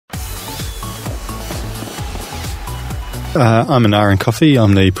I'm Anaran Coffey.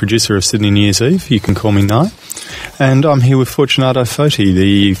 I'm the producer of Sydney New Year's Eve. You can call me Nye. And I'm here with Fortunato Foti,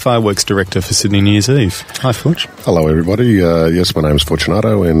 the fireworks director for Sydney New Year's Eve. Hi, Forge. Hello, everybody. Yes, my name is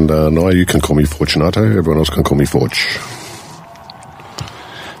Fortunato, and Nye, you can call me Fortunato. Everyone else can call me Forge.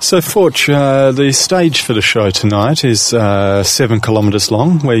 So, Forge, the stage for the show tonight is 7 kilometres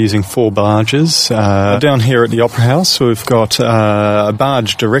long. We're using 4 barges. Down here at the Opera House, we've got a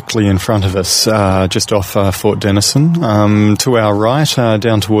barge directly in front of us, just off Fort Denison. To our right,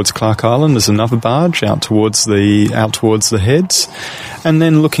 down towards Clark Island, there's another barge out towards the heads. And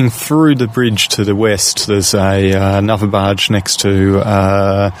then looking through the bridge to the west, there's another barge next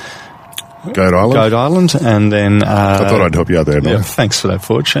to Goat Island, and then... I thought I'd help you out there, no? Yeah, thanks for that,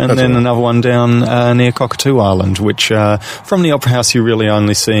 Forge. And That's then right. another one down near Cockatoo Island, which from the Opera House you're really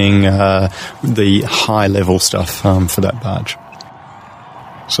only seeing the high-level stuff for that barge.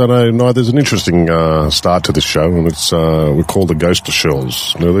 So, no, there's an interesting start to this show, and it's we call the ghost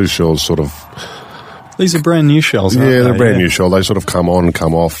shells. Now, these shells sort of... These are brand new shells, aren't they? Yeah, they're brand new shells. They sort of come on,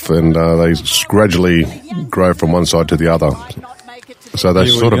 come off, and they gradually grow from one side to the other. So they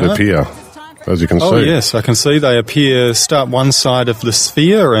sort of appear, as you can see. Oh, yes, I can see they start one side of the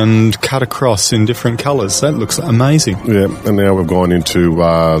sphere and cut across in different colours. That looks amazing. Yeah, and now we've gone into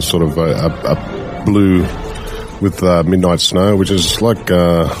sort of a blue with midnight snow, which is like,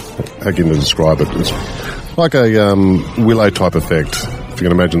 how can you describe it? It's like a willow type effect, if you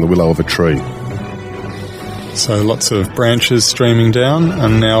can imagine the willow of a tree. So lots of branches streaming down,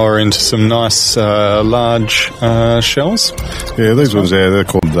 and now we're into some nice large shells. Yeah, these ones there, they're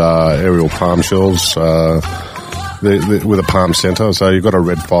called aerial palm shells. They're with a palm centre, so you've got a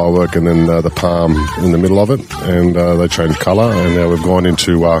red firework and then the palm in the middle of it, and they change colour. And now we've gone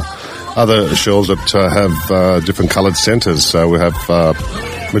into other shells that have different coloured centres. So we have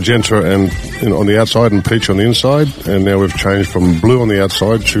magenta and on the outside and peach on the inside, and now we've changed from blue on the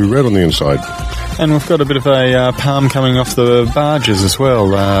outside to red on the inside. And we've got a bit of a palm coming off the barges as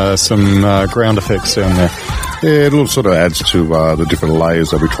well, some ground effects down there. Yeah, it all sort of adds to the different layers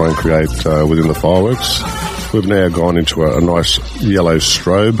that we try and create within the fireworks. We've now gone into a nice yellow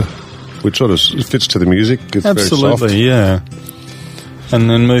strobe, which sort of fits to the music. It's absolutely, very soft. Yeah. And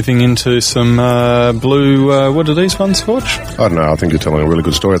then moving into some blue, what are these ones, Forge? I don't know, I think you're telling a really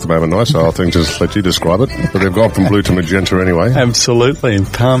good story at the moment, Nice, so I think just let you describe it. But they've gone from blue to magenta anyway. Absolutely,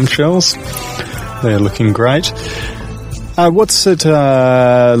 palm shells. They're looking great. What's it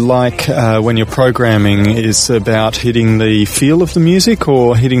like when you're programming? Is it about hitting the feel of the music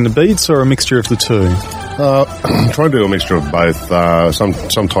or hitting the beats, or a mixture of the two? Try and do a mixture of both.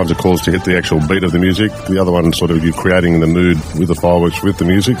 Sometimes it calls to hit the actual beat of the music. The other one, sort of, you're creating the mood with the fireworks with the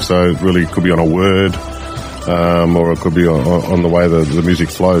music. So it really could be on a word, or it could be on the way the music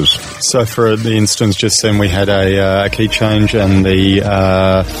flows. So for the instance, just then we had a key change, and the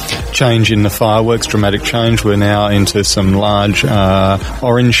change in the fireworks, dramatic change. We're now into some large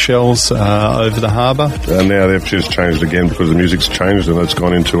orange shells over the harbour. And now they've just changed again because the music's changed, and it's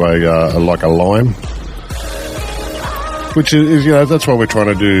gone into like a lime. Which is, that's what we're trying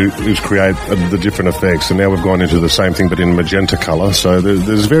to do, is create the different effects. And now we've gone into the same thing, but in magenta colour. So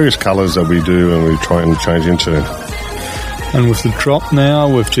there's various colours that we do and we try and change into. And with the drop now,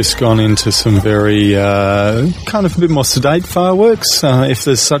 we've just gone into some very kind of a bit more sedate fireworks, if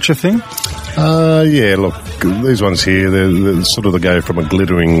there's such a thing. Yeah, look, these ones here, they're sort of, they go from a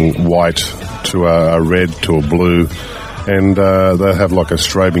glittering white to a red to a blue. And they have like a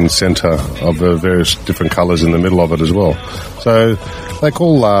strobing centre of the various different colours in the middle of it as well. So they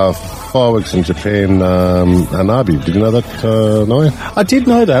call fireworks in Japan hanabi. Did you know that, Nye? I did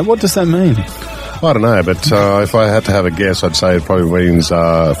know that. What does that mean? I don't know, but if I had to have a guess, I'd say it probably means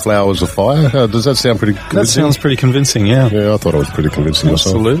flowers of fire. Does that sound pretty convincing? That sounds pretty convincing, yeah. Yeah, I thought it was pretty convincing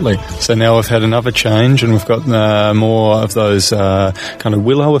myself. Absolutely. So now we've had another change, and we've got more of those kind of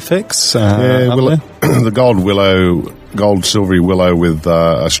willow effects. The gold silvery willow with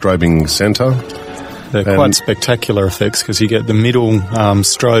a strobing centre. They're quite spectacular effects, because you get the middle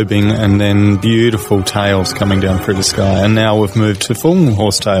strobing and then beautiful tails coming down through the sky. And now we've moved to full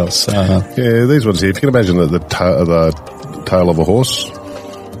horse tails. Yeah, these ones here, if you can imagine the tail of a horse,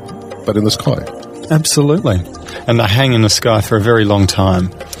 but in the sky. Absolutely. And they hang in the sky for a very long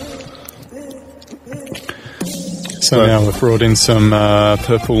time. So now we've brought in some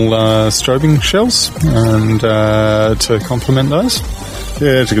purple strobing shells and to complement those.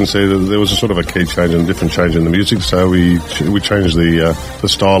 Yeah, as you can see, there was a sort of a key change and different change in the music, so we changed the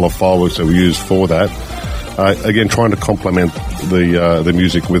style of fireworks that we used for that. Again, trying to complement the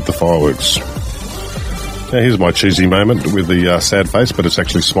music with the fireworks. Now, here's my cheesy moment with the sad face, but it's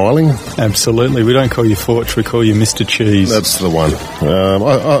actually smiling. Absolutely. We don't call you Forge, we call you Mr. Cheese. That's the one.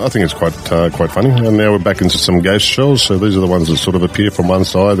 I think it's quite funny. And now we're back into some ghost shells. So these are the ones that sort of appear from one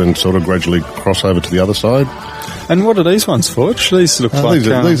side and sort of gradually cross over to the other side. And what are these ones, Forge? These look like...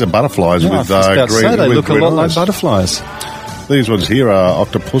 These are butterflies with green. They look a lot eyes. like butterflies. These ones here are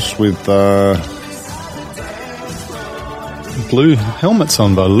octopus with... blue helmets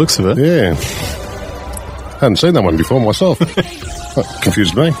on by the looks of it. Yeah. Hadn't seen that one before myself. That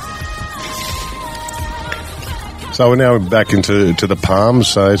confused me. So we're now back into the palms.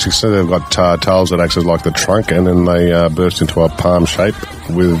 So as you can see, they've got tails that act as like the trunk, and then they burst into a palm shape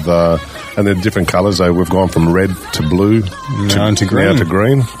with, and they're different colours. So we've gone from red to blue to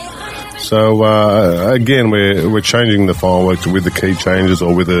green. So again, we're changing the fireworks with the key changes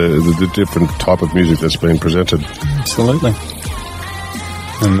or with the different type of music that's been presented. Absolutely.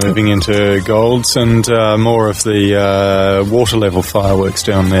 And moving into golds and more of the water level fireworks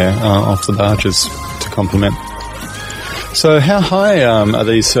down there off the barges to complement. So how high are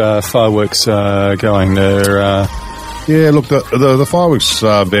these fireworks going? They're... Yeah, look, the fireworks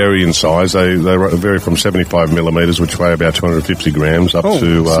vary in size. They vary from 75 millimetres, which weigh about 250 grams, up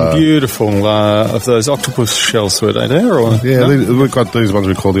to... some beautiful of those octopus shells, were they there? Or, yeah, we've got these ones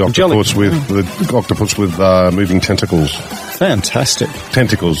we call the octopus with moving tentacles. Fantastic.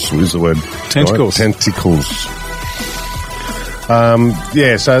 Tentacles is the word. Tentacles. Right? Tentacles.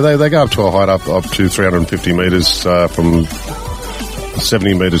 Yeah, so they go up to a height up to 350 metres from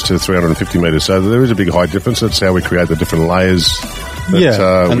 70 metres to 350 metres. So there is a big height difference. That's how we create the different layers.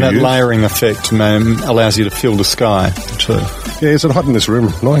 And that layering effect allows you to fill the sky too. Yeah, is it hot in this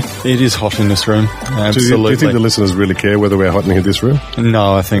room, Nye? It is hot in this room, absolutely. Do you think the listeners really care whether we're hot in this room?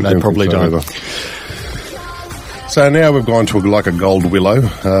 No, I think they probably don't. Either. So now we've gone to like a gold willow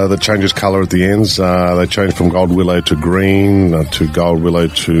that changes colour at the ends. They change from gold willow to green, to gold willow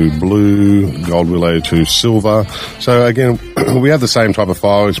to blue, gold willow to silver. So again, we have the same type of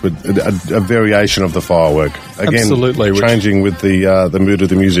fireworks, but a variation of the firework. Again, absolutely, changing with the mood of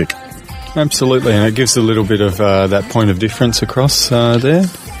the music. Absolutely, and it gives a little bit of that point of difference across there.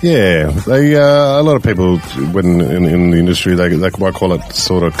 Yeah, a lot of people, when in the industry, they might call it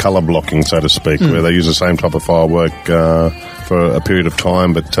sort of colour blocking, so to speak, where they use the same type of firework for a period of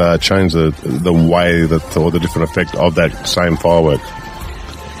time, but change the way or the different effect of that same firework.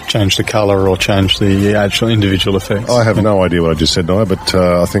 Change the colour or change the actual individual effects. I have no idea what I just said, Nye, but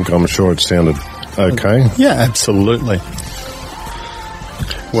I'm sure it sounded okay. Yeah, absolutely.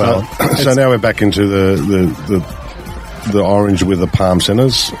 Well, so now we're back into the orange with the palm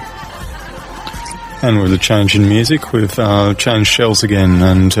centres. And with a change in music, we've changed shells again,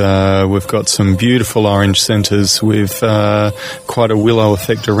 and we've got some beautiful orange centres with quite a willow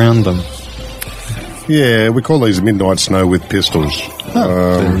effect around them. Yeah, we call these midnight snow with pistols.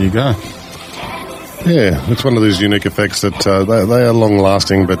 There you go. Yeah, it's one of those unique effects that they are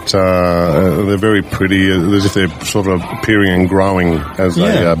long-lasting, but they're very pretty, as if they're sort of appearing and growing as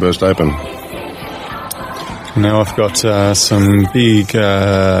they burst open. Now I've got some big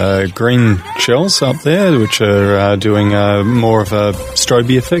green shells up there, which are doing more of a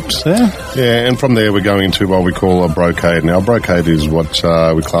strobe effect there. Yeah, and from there we're going into what we call a brocade. Now, a brocade is what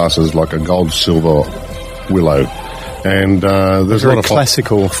we class as like a gold-silver willow. And there's a lot of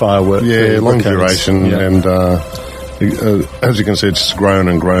classical firework. Yeah, long duration, and as you can see, it's grown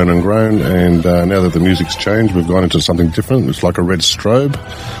and grown and grown. And now that the music's changed, we've gone into something different. It's like a red strobe,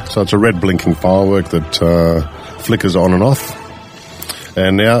 so it's a red blinking firework that flickers on and off.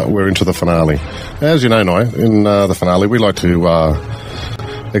 And now we're into the finale. As you know, Nye, in the finale, we like to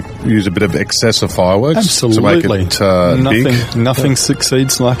use a bit of excess of fireworks. Absolutely. To make it big. Nothing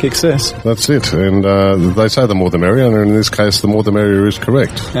succeeds like excess. That's it. And they say the more the merrier, and in this case, the more the merrier is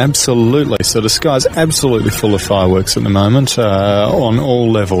correct. Absolutely. So the sky's absolutely full of fireworks at the moment on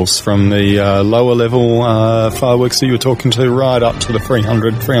all levels, from the lower level fireworks that you were talking to right up to the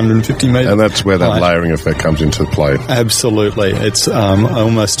 300, 350 metre. And that's where that layering effect comes into play. Absolutely. It's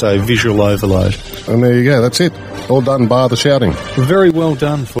almost a visual overload. And there you go. That's it. All done, bar the shouting. Very well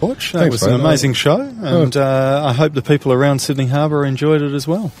done, Forge. That was an amazing show, and I hope the people around Sydney Harbour enjoyed it as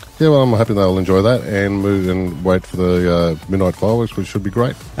well. Yeah, well, I'm happy they'll enjoy that and move and wait for the midnight fireworks, which should be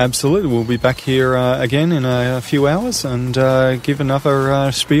great. Absolutely. We'll be back here again in a few hours and give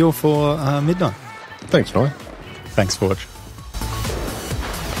another spiel for midnight. Thanks, Nye. Thanks, Forge.